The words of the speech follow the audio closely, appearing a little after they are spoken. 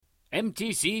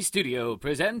MTC Studio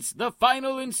presents the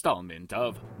final installment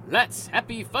of Let's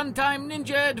Happy Funtime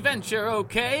Ninja Adventure,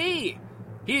 okay?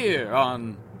 Here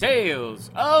on Tales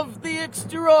of the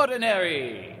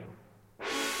Extraordinary.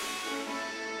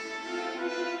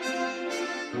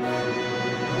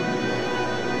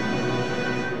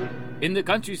 In the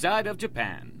countryside of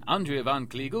Japan, Andrea von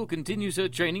Kliegel continues her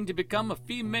training to become a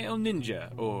female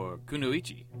ninja, or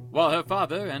kunoichi, while her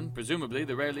father, and presumably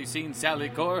the rarely seen Sally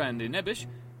Core and Inebish,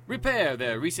 repair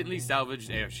their recently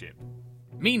salvaged airship.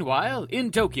 Meanwhile,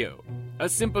 in Tokyo, a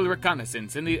simple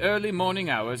reconnaissance in the early morning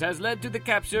hours has led to the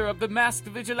capture of the masked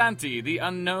vigilante, the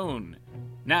Unknown.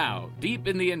 Now, deep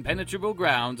in the impenetrable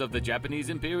grounds of the Japanese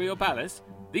Imperial Palace,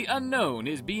 the Unknown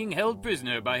is being held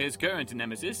prisoner by his current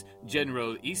nemesis,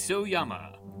 General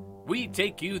Isoyama. We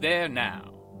take you there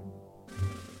now.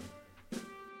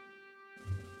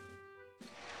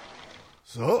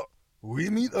 So, we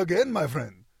meet again, my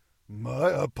friend. My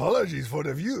apologies for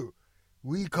the view.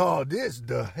 We call this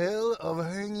the hell of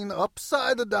hanging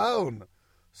upside down.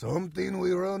 Something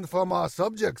we learned from our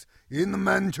subjects in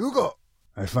Manchukuo.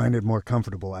 I find it more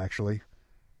comfortable, actually.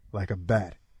 Like a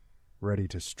bat, ready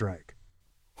to strike.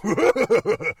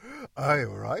 I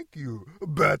like you,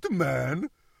 Batman.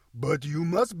 But you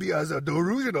must be as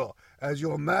delusional as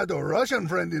your mad Russian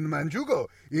friend in Manchukuo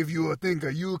if you think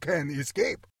you can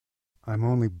escape. I'm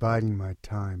only biding my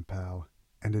time, pal,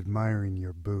 and admiring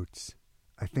your boots.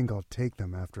 I think I'll take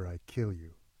them after I kill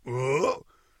you. Oh,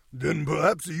 then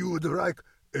perhaps you would like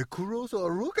a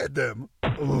closer look at them.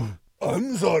 Oh,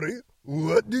 I'm sorry.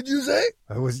 What did you say?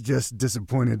 I was just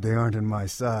disappointed they aren't in my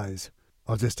size.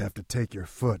 I'll just have to take your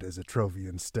foot as a trophy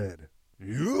instead.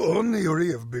 You only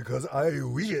live because I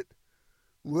wish it.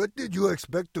 What did you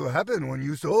expect to happen when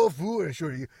you so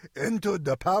foolishly entered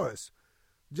the palace?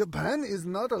 Japan is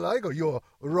not like your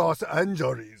Los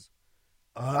Angeles.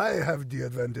 I have the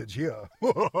advantage here.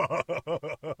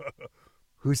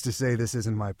 Who's to say this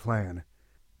isn't my plan?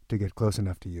 To get close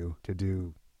enough to you to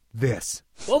do this.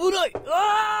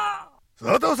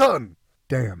 Sato-san!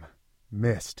 Damn,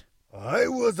 missed. I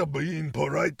was being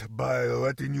polite by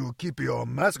letting you keep your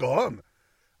mask on.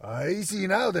 I see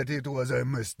now that it was a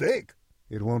mistake.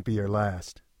 It won't be your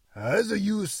last. As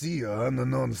you see,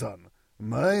 Unknown-san,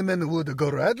 my men would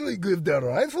gladly give their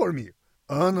life for me,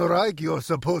 unlike your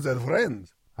supposed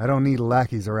friends. I don't need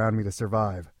lackeys around me to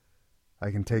survive.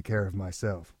 I can take care of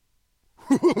myself.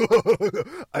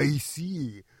 I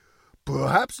see.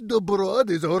 Perhaps the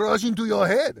blood is rushing to your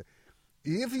head.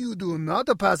 If you do not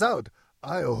pass out,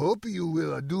 I hope you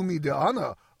will do me the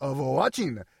honor of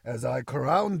watching as I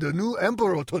crown the new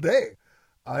emperor today.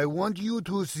 I want you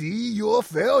to see your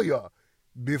failure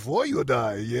before you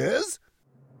die, yes?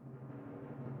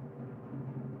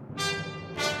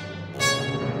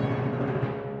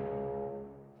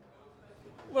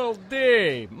 Lil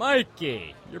D,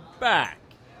 Mikey, you're back.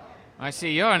 I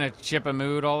see you're in a chipper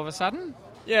mood all of a sudden.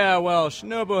 Yeah, well,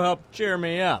 Shinobu helped cheer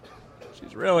me up.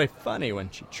 She's really funny when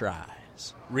she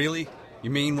tries. Really? You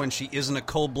mean when she isn't a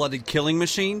cold-blooded killing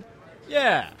machine?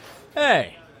 Yeah.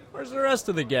 Hey, where's the rest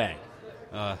of the gang?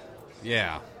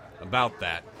 Yeah, about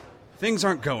that. Things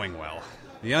aren't going well.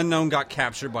 The Unknown got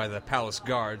captured by the palace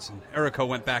guards, and Eriko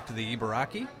went back to the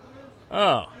Ibaraki.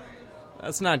 Oh,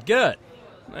 that's not good.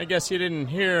 I guess you didn't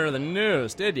hear the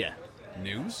news, did you?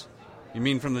 News? You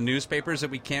mean from the newspapers that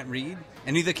we can't read?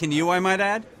 And neither can you, I might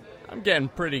add? I'm getting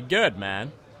pretty good,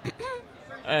 man.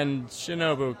 And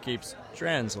Shinobu keeps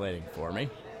translating for me.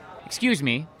 Excuse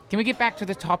me, can we get back to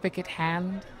the topic at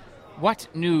hand? What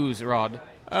news, Rod?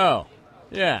 Oh,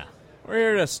 yeah. We're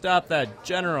here to stop that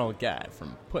general guy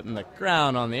from putting the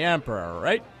crown on the emperor,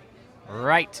 right?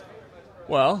 Right.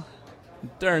 Well,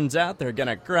 it turns out they're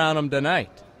gonna crown him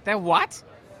tonight. The what?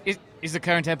 Is the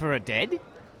current emperor dead?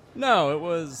 No, it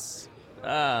was...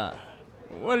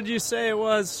 what did you say it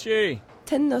was, she?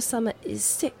 Tenno-sama is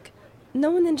sick.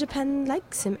 No one in Japan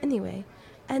likes him anyway.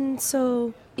 And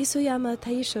so Isoyama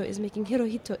Taisho is making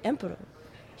Hirohito emperor.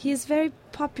 He is very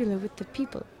popular with the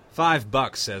people.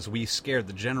 $5 says we scared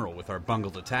the general with our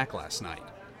bungled attack last night.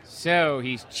 So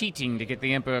he's cheating to get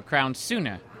the emperor crowned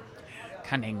sooner.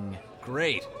 Cunning.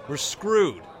 Great. We're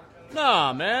screwed.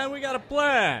 Nah, man, we got a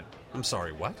plan. I'm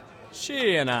sorry, what?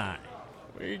 She and I.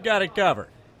 We got it covered.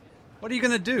 What are you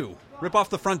gonna do? Rip off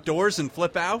the front doors and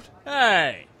flip out?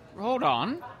 Hey, Hold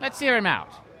on. Let's hear him out.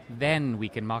 Then we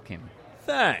can mock him.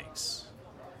 thanks.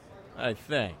 I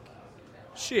think.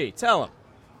 She, tell him.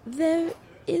 There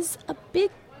is a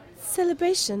big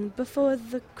celebration before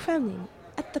the crowning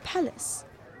at the palace.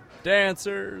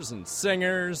 Dancers and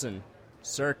singers and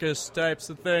circus types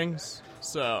of things.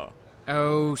 So,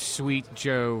 Oh, sweet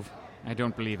Jove. I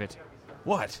don't believe it.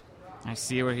 What? I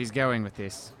see where he's going with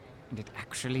this, and it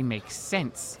actually makes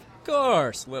sense. Of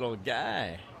course, little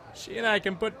guy. She and I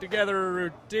can put together a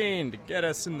routine to get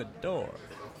us in the door.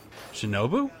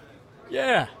 Shinobu?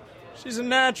 Yeah, she's a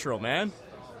natural, man.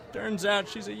 Turns out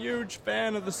she's a huge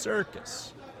fan of the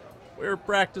circus. We were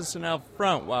practicing out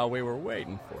front while we were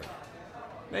waiting for you.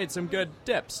 Made some good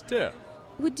tips, too.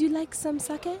 Would you like some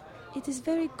sake? It is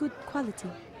very good quality.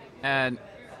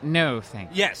 No,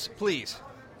 thank you. Yes, please.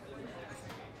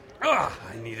 Ah,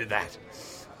 I needed that.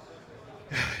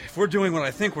 If we're doing what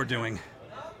I think we're doing,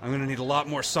 I'm gonna need a lot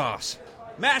more sauce.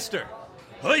 Master!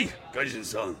 Hi,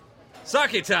 Gaijin-san.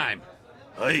 Sake time!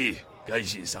 Hi,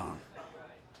 Gaijin-san.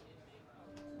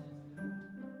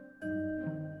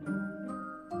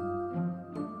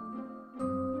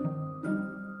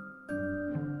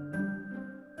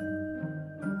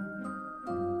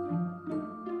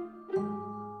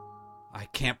 I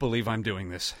can't believe I'm doing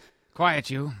this. Quiet,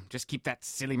 you. Just keep that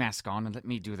silly mask on and let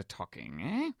me do the talking,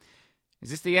 eh? Is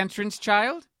this the entrance,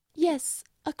 child? Yes,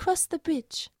 across the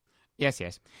bridge. Yes.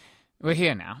 We're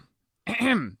here now.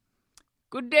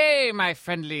 Good day, my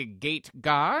friendly gate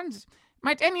guards.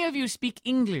 Might any of you speak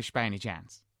English by any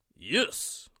chance?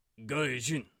 Yes,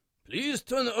 Gaijin. Please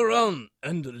turn around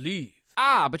and leave.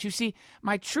 Ah, but you see,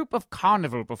 my troupe of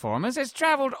carnival performers has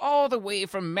traveled all the way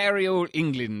from merry old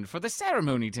England for the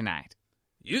ceremony tonight.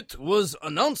 It was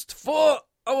announced 4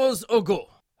 hours ago.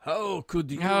 How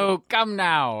could you... Oh, come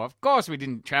now. Of course we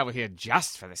didn't travel here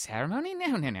just for the ceremony.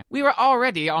 No. We were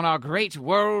already on our great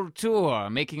world tour,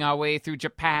 making our way through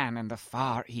Japan and the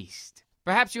Far East.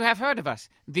 Perhaps you have heard of us,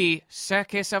 the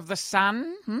Circus of the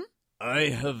Sun, I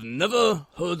have never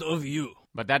heard of you.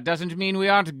 But that doesn't mean we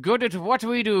aren't good at what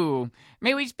we do.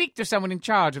 May we speak to someone in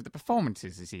charge of the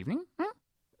performances this evening?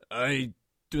 I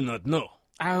do not know.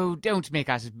 Oh, don't make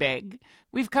us beg.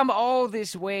 We've come all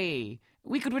this way.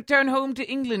 We could return home to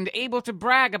England able to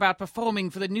brag about performing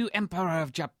for the new Emperor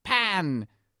of Japan.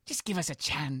 Just give us a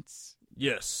chance.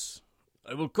 Yes,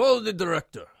 I will call the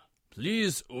director.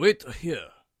 Please wait here.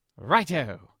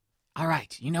 Righto. All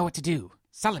right, you know what to do.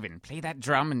 Sullivan, play that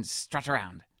drum and strut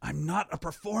around. I'm not a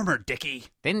performer, Dickie.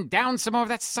 Then down some more of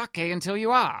that sake until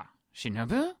you are.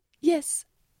 Shinobu? Yes,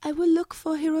 I will look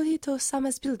for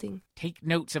Hirohito-sama's building. Take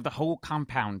notes of the whole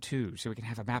compound, too, so we can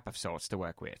have a map of sorts to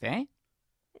work with, eh?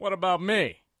 What about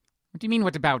me? What do you mean,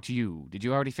 what about you? Did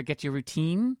you already forget your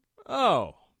routine?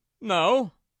 Oh,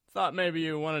 no. Thought maybe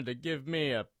you wanted to give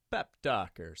me a pep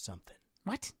talk or something.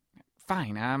 What?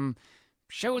 Fine,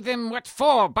 show them what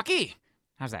for, Bucky.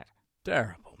 How's that?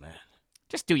 Terrible, man.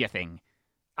 Just do your thing.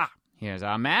 Ah, here's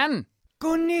our man.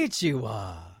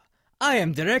 Konnichiwa. I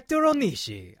am Director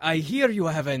Onishi. I hear you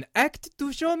have an act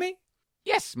to show me?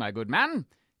 Yes, my good man.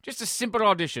 Just a simple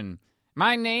audition.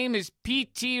 My name is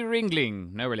P.T.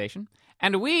 Ringling, no relation,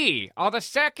 and we are the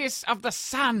Circus of the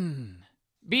Sun.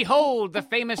 Behold the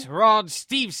famous Rod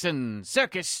Stevenson,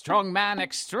 circus strongman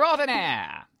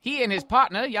extraordinaire. He and his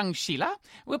partner, young Sheila,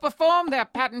 will perform their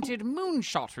patented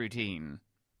moonshot routine.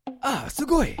 Ah,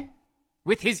 sugoi.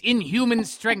 With his inhuman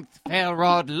strength, fair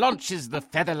Rod launches the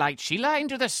featherlight Sheila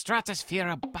into the stratosphere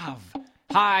above,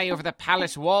 high over the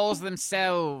palace walls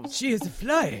themselves. She is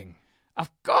flying. Of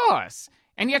course.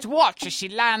 And yet watch as she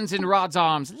lands in Rod's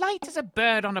arms, light as a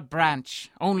bird on a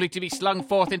branch, only to be slung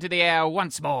forth into the air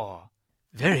once more.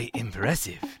 Very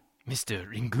impressive, Mr.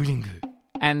 Ringulingu.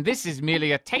 And this is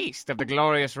merely a taste of the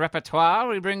glorious repertoire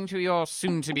we bring to your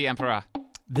soon-to-be emperor.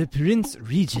 The Prince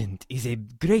Regent is a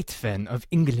great fan of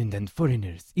England and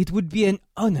foreigners. It would be an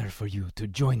honor for you to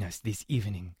join us this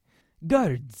evening.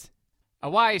 Guards. A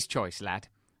wise choice, lad.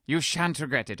 You shan't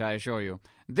regret it, I assure you.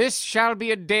 This shall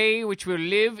be a day which will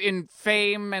live in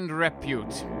fame and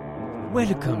repute.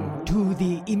 Welcome to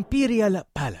the Imperial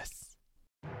Palace.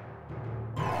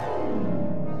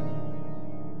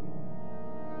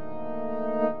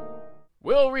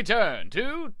 We'll return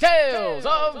to Tales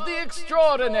of the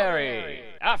Extraordinary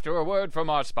after a word from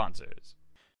our sponsors.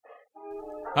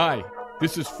 Hi,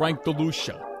 this is Frank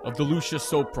DeLucia of DeLucia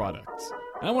Soap Products.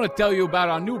 And I want to tell you about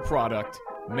our new product,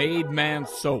 Made Man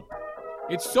Soap.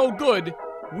 It's so good,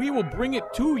 we will bring it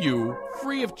to you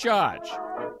free of charge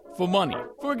for money.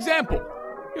 For example,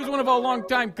 here's one of our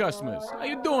longtime customers. How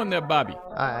you doing there, Bobby?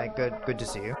 Good to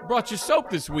see you. Brought you soap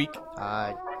this week.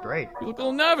 Great. You look a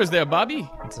little nervous there, Bobby.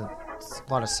 It's a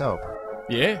lot of soap.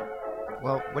 Yeah?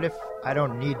 Well, what if I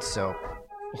don't need soap?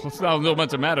 Well, it's not no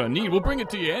much a matter of need. We'll bring it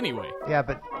to you anyway. Yeah,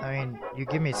 but, I mean, you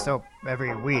give me soap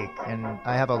every week, and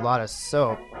I have a lot of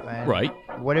soap. And right.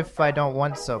 What if I don't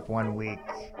want soap one week?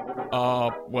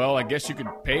 Well, I guess you could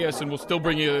pay us and we'll still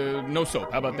bring you no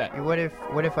soap. How about that? What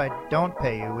if I don't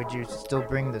pay you? Would you still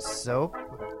bring the soap?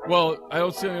 Well, I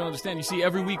don't certainly understand. You see,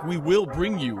 every week we will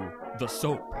bring you the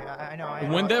soap. I know.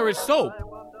 And when there is soap,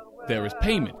 there is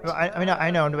payment. Well,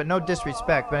 I know, but no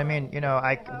disrespect. But I mean,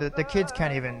 the kids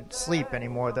can't even sleep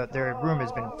anymore. Their room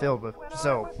has been filled with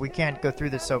soap. We can't go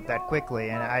through the soap that quickly.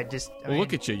 And I mean,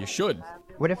 look at you. You should.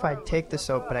 What if I take the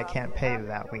soap but I can't pay you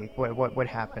that week? What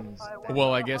happens?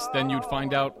 Well, I guess then you'd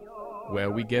find out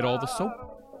where we get all the soap.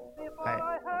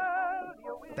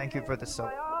 Thank you for the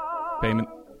soap. Payment.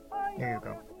 Here you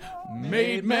go.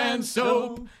 Made Man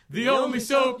Soap, the only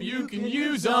soap you can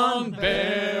use on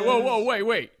bear. Whoa,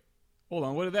 wait. Hold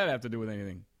on, what did that have to do with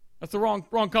anything? That's the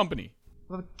wrong company.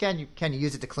 Well, can you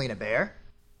use it to clean a bear?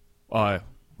 Yeah,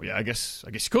 I guess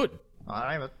you could. All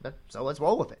right, so let's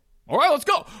roll with it. All right, let's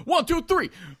go. 1, 2, 3.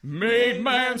 Made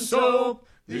Man Soap,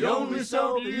 the only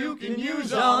soap you can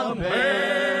use on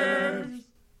bears.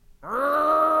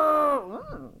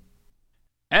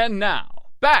 And now,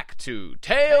 back to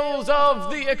Tales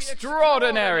of the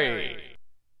Extraordinary.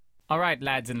 All right,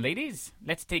 lads and ladies,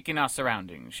 let's take in our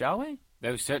surroundings, shall we?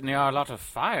 Those certainly are a lot of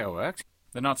fireworks.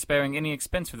 They're not sparing any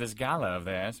expense for this gala of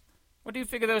theirs. What do you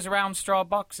figure those round straw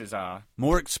boxes are?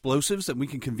 More explosives that we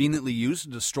can conveniently use to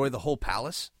destroy the whole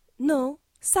palace? No,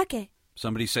 sake.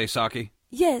 Somebody say sake?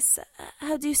 Yes,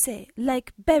 how do you say?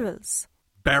 Like barrels.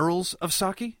 Barrels of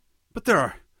sake? But there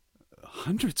are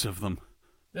hundreds of them.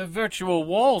 They're virtual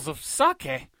walls of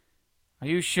sake. Are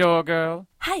you sure, girl?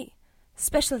 Hi,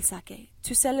 special sake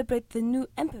to celebrate the new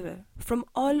emperor from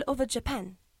all over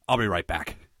Japan. I'll be right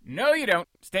back. No, you don't.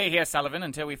 Stay here, Sullivan,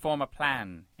 until we form a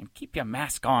plan. And keep your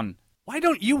mask on. Why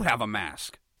don't you have a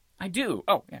mask? I do.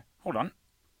 Oh, yeah. Hold on.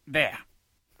 There.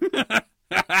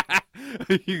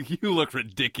 You look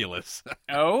ridiculous.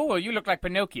 Oh, well, you look like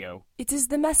Pinocchio. It is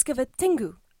the mask of a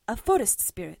Tengu, a forest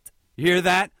spirit. You hear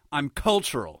that? I'm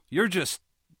cultural. You're just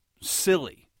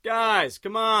silly. Guys,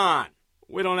 come on.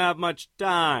 We don't have much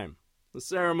time. The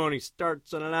ceremony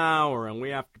starts in an hour and we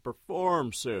have to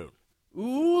perform soon.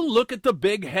 Ooh, look at the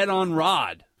big head on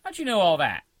Rod. How'd you know all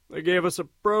that? They gave us a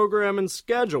program and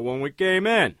schedule when we came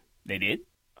in. They did?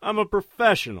 I'm a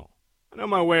professional. I know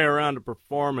my way around a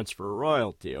performance for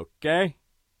royalty, okay?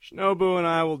 Shinobu and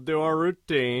I will do our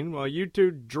routine while you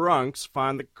two drunks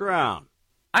find the crown.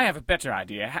 I have a better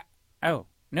idea. Oh,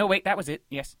 no, wait, that was it,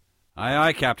 yes. Aye,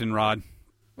 aye, Captain Rod.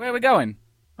 Where are we going?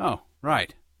 Oh,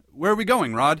 right. Where are we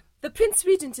going, Rod? The Prince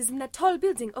Regent is in that tall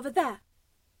building over there.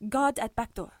 Guard at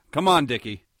back door. Come on,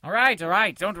 Dickie. All right,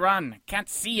 don't run. Can't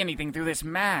see anything through this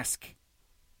mask.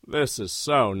 This is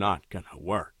so not gonna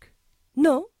work.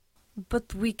 No,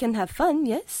 but we can have fun,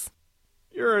 yes?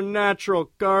 You're a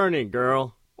natural carny,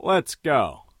 girl. Let's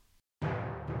go.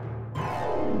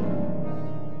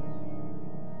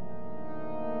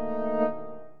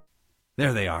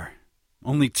 There they are.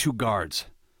 Only 2 guards.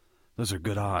 Those are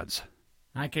good odds.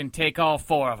 I can take all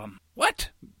 4 of them. What?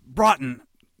 Broughton,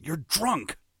 you're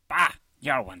drunk. Bah,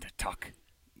 you're one to talk.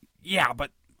 Yeah,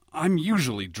 but I'm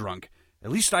usually drunk. At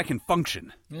least I can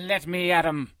function. Let me at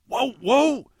 'em.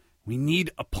 Whoa! We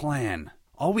need a plan.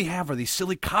 All we have are these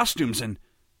silly costumes and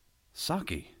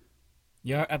sake.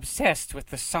 You're obsessed with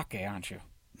the sake, aren't you?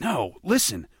 No,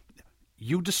 listen.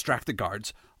 You distract the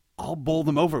guards. I'll bowl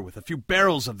them over with a few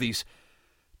barrels of these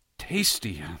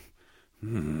tasty...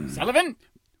 Sullivan?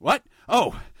 What?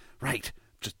 Oh, right.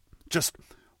 Just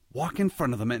walk in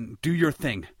front of them and do your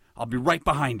thing. I'll be right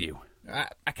behind you.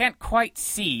 I can't quite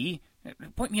see.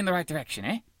 Point me in the right direction,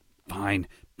 eh? Fine.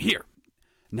 Here.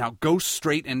 Now go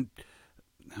straight and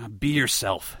be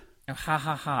yourself. Oh,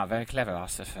 ha. Very clever,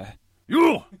 Ossifer.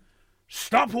 You!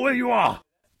 Stop where you are!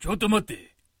 Chotomate.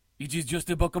 It is just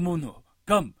a Bakamono.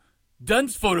 Come,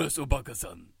 dance for us,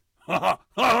 Obaka-san.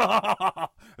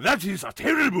 That is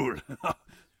terrible!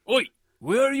 Oi,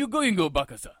 where are you going,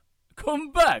 Obaka-san?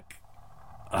 Come back!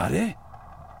 Are?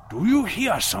 Do you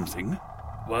hear something?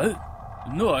 What?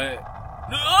 No,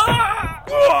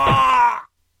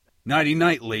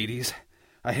 Nighty-night, ladies.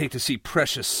 I hate to see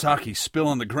precious sake spill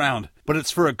on the ground, but it's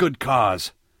for a good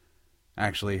cause.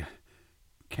 Actually,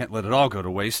 can't let it all go to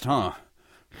waste, huh?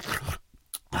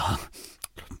 I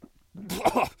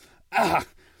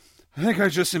think I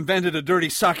just invented a dirty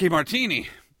sake martini.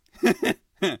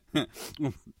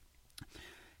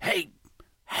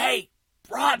 Hey,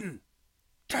 Broughton!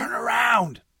 Turn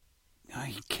around!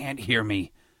 He can't hear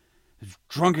me. This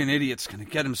drunken idiot's gonna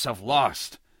get himself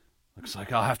lost. Looks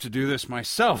like I'll have to do this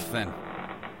myself, then.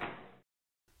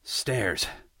 Stairs.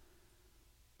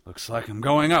 Looks like I'm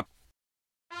going up.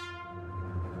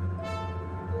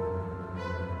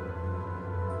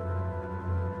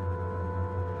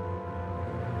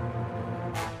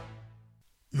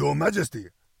 Your Majesty,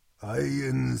 I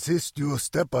insist you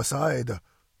step aside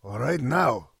right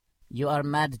now. You are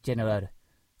mad, General.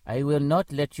 I will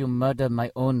not let you murder my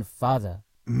own father.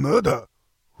 Murder?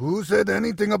 Who said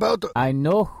anything about... I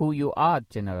know who you are,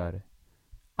 General.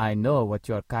 I know what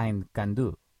your kind can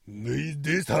do. Is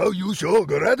this how you show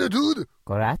gratitude?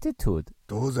 Gratitude?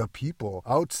 Those people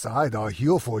outside are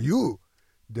here for you.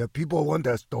 The people want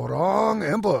a strong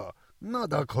emperor,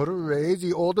 not a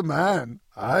crazy old man.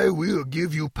 I will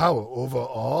give you power over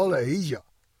all Asia.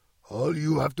 All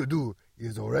you have to do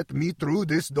is let me through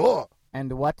this door.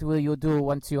 And what will you do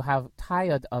once you have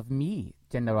tired of me,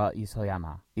 General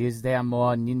Isoyama? Is there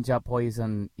more ninja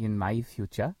poison in my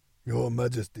future? Your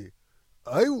Majesty,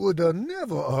 I would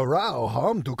never allow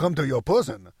harm to come to your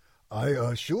person. I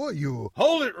assure you...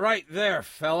 Hold it right there,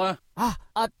 fella.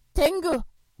 Tengu!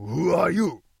 Who are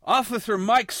you? Officer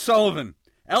Mike Sullivan,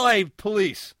 L.A.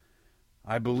 Police.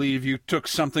 I believe you took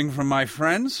something from my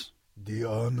friends? The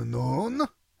unknown?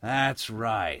 That's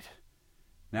right.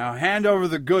 Now hand over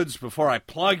the goods before I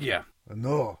plug you.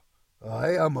 No,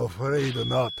 I am afraid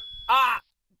not.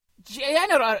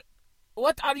 General,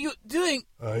 what are you doing?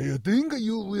 I think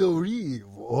you will leave,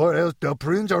 or else the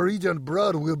Prince Regent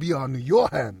blood will be on your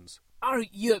hands. Are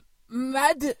you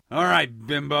mad? All right,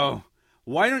 bimbo.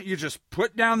 Why don't you just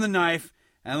put down the knife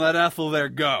and let Ethel there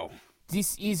go?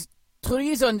 This is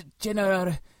treason,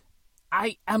 General.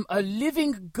 I am a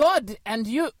living god, and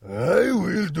you... I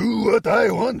will do what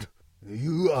I want.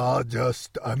 You are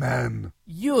just a man.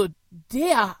 You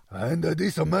dare? And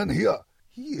this man here,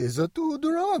 he is too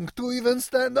drunk to even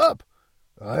stand up.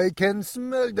 I can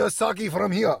smell the sake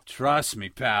from here. Trust me,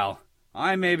 pal.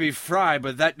 I may be fried,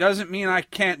 but that doesn't mean I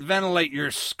can't ventilate your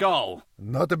skull.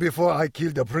 Not before I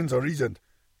kill the Prince Regent.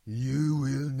 You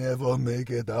will never make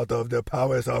it out of the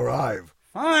palace alive.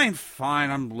 Fine.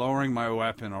 I'm lowering my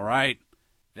weapon, all right?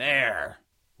 There.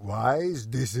 Wise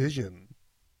decision.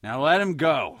 Now let him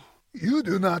go. You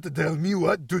do not tell me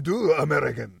what to do,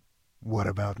 American. What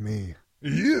about me?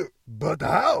 You? But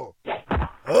how?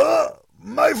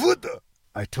 My foot!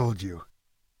 I told you.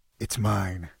 It's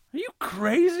mine. Are you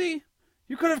crazy?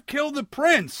 You could have killed the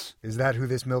prince. Is that who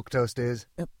this milquetoast is?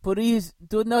 Please,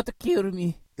 do not kill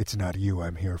me. It's not you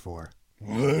I'm here for.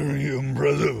 Very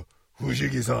impressive,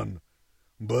 Fushigi-san.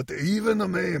 But even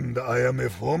maimed, I am a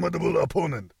formidable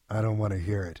opponent. I don't want to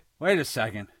hear it. Wait a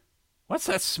second. What's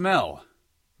that smell?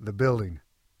 The building.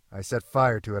 I set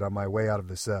fire to it on my way out of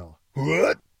the cell.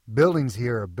 What? Buildings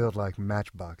here are built like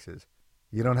matchboxes.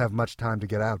 You don't have much time to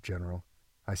get out, General.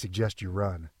 I suggest you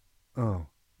run. Oh,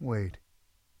 wait.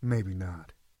 Maybe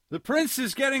not. The prince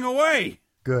is getting away!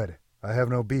 Good. I have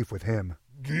no beef with him.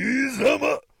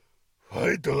 Gi-sama!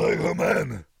 Fight like a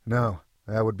man! No,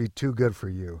 that would be too good for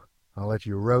you. I'll let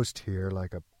you roast here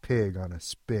like a pig on a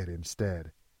spit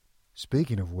instead.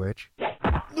 Speaking of which...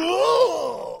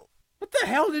 No! What the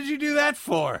hell did you do that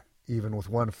for? Even with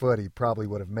 1 foot, he probably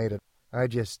would have made it. I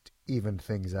just evened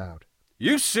things out.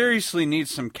 You seriously need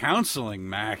some counseling,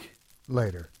 Mac.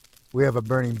 Later. We have a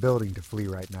burning building to flee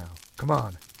right now. Come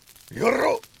on.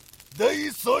 Yoro! The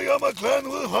Isoyama clan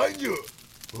will find you!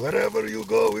 Wherever you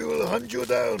go, we will hunt you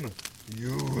down.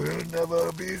 You will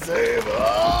never be safe.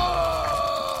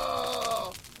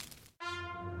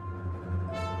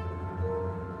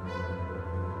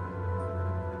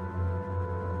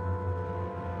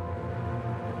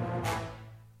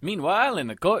 Meanwhile, in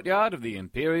the courtyard of the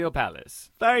Imperial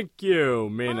Palace. Thank you,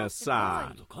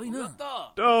 Mina-san.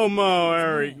 Domo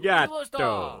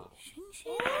arigato.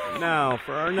 Now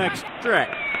for our next trick.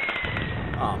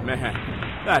 Oh man,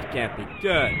 that can't be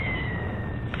good.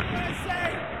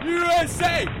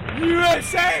 USA!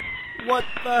 USA! What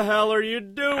the hell are you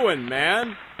doing,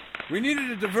 man? We needed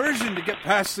a diversion to get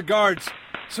past the guards,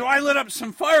 so I lit up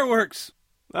some fireworks.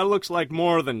 That looks like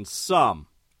more than some.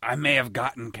 I may have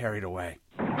gotten carried away.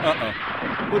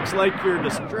 Looks like your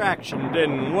distraction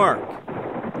didn't work.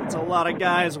 It's a lot of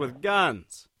guys with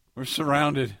guns. We're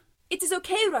surrounded. It is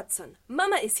okay, Rotson.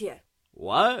 Mama is here.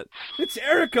 What? It's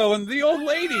Eriko and the old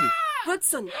lady.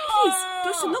 Rotson, please.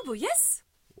 Yoshinobu, yes?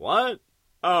 What?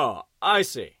 Oh, I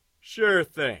see. Sure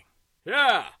thing.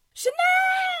 Yeah.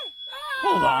 Shanae!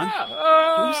 Hold on.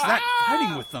 Who's that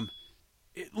fighting with them?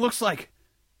 It looks like...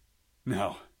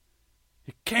 No.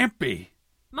 It can't be.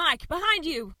 Mike, behind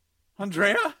you.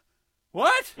 Andrea?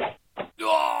 What?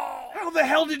 How the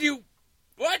hell did you...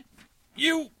 What?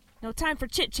 You... No time for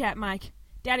chit-chat, Mike.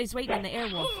 Daddy's waiting in the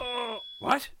airwolf.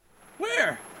 What?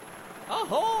 Where?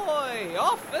 Ahoy,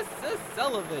 Officer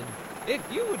Sullivan! If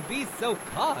you would be so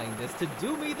kind as to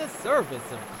do me the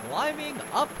service of climbing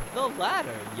up the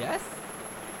ladder, yes?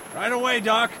 Right away,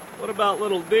 Doc. What about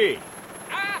Little D?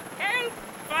 Help!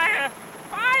 Fire!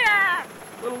 Fire!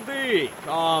 Little D,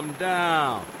 calm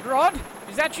down. Rod,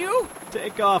 Is that you?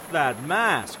 Take off that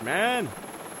mask, man.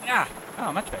 Ah,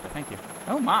 oh, much better, thank you.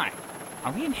 Oh my,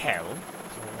 are we in hell?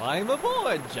 Climb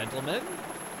aboard, gentlemen.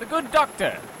 The good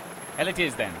doctor. Hell it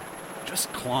is then.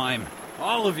 Just climb.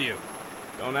 All of you.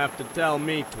 Don't have to tell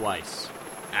me twice.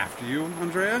 After you,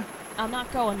 Andrea? I'm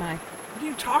not going, Mike. What are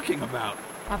you talking about?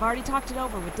 I've already talked it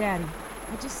over with Daddy.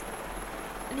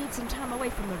 I need some time away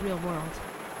from the real world.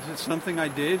 Is it something I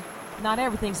did? Not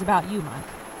everything's about you, Mike.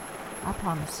 I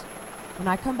promise. When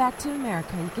I come back to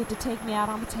America, you get to take me out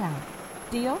on the town.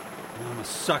 Deal? I'm a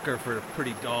sucker for a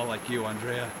pretty doll like you,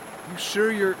 Andrea. You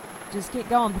sure you're... Just get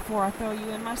going before I throw you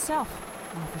in myself,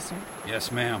 officer.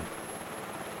 Yes, ma'am.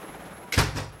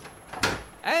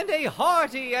 And a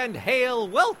hearty and hail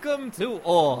welcome to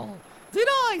all. Did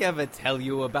I ever tell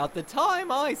you about the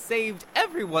time I saved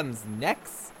everyone's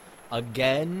necks?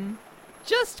 Again?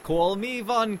 Just call me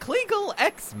Von Kliegel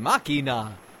ex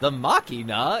Machina. The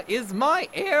Machina is my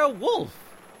air wolf.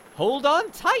 Hold on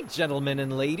tight, gentlemen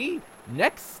and lady.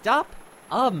 Next stop,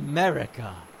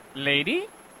 America. Lady?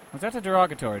 Was that a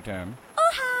derogatory term?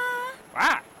 Oh-ha!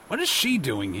 Ah! What is she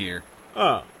doing here?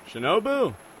 Oh,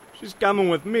 Shinobu? She's coming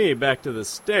with me back to the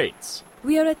States.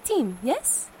 We are a team,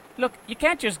 yes? Look, you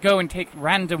can't just go and take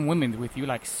random women with you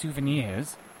like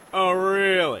souvenirs. Oh,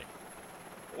 really?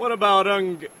 What about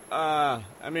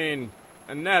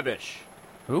Nebish?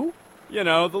 Who? You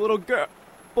know, the little girl.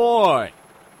 Boy.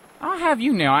 I'll have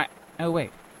you know, Oh,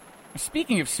 wait.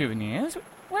 Speaking of souvenirs,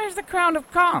 where's the Crown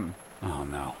of Khan? Oh,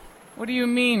 no. What do you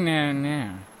mean,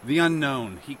 now? The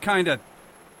unknown. He kinda...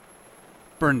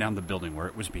 burned down the building where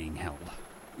it was being held.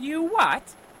 You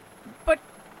what? But...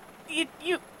 Did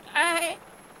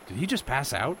he just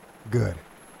pass out? Good.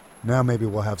 Now maybe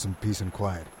we'll have some peace and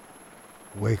quiet.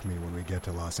 Wake me when we get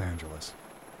to Los Angeles.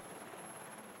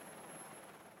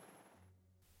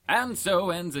 And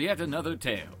so ends yet another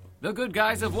tale. The good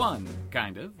guys have won,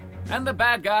 kind of. And the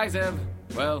bad guys have,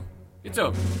 well, it's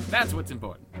over. That's what's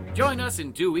important. Join us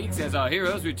in 2 weeks as our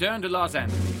heroes return to Los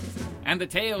Angeles. And the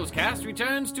Tales cast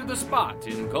returns to the Spot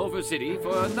in Culver City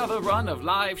for another run of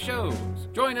live shows.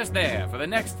 Join us there for the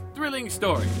next thrilling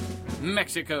story.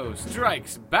 Mexico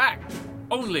Strikes Back.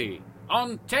 Only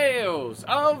on Tales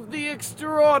of the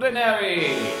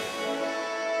Extraordinary.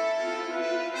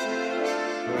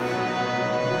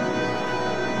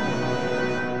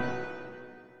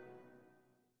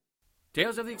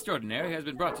 Tales of the Extraordinary has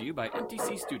been brought to you by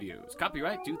MTC Studios.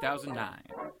 Copyright 2009.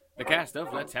 The cast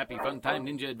of Let's Happy Fun Time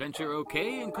Ninja Adventure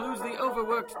OK includes the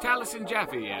overworked Taliesin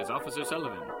Jaffe as Officer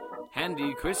Sullivan,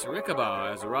 handy Chris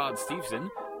Rickabar as Rod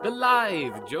Stevenson, the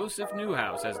lithe Joseph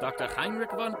Newhouse as Dr.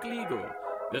 Heinrich von Kliegel,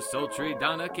 the sultry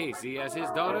Donna Casey as his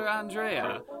daughter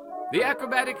Andrea, the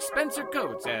acrobatic Spencer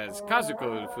Coates as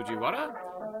Kazuko Fujiwara,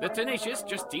 the tenacious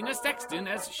Justina Sexton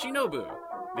as Shinobu,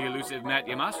 the elusive Matt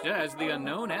Yamashita as the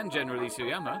unknown and General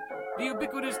Isuyama, the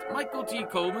ubiquitous Michael T.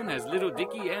 Coleman as Little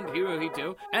Dicky and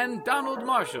Hirohito, and Donald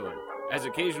Marshall as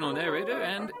occasional narrator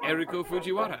and Eriko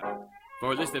Fujiwara.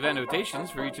 For a list of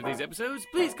annotations for each of these episodes,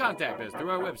 please contact us through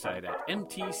our website at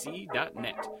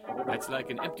mtc.net. That's like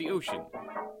an empty ocean.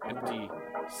 mtc.net.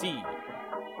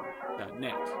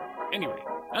 Anyway,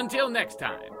 until next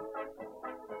time,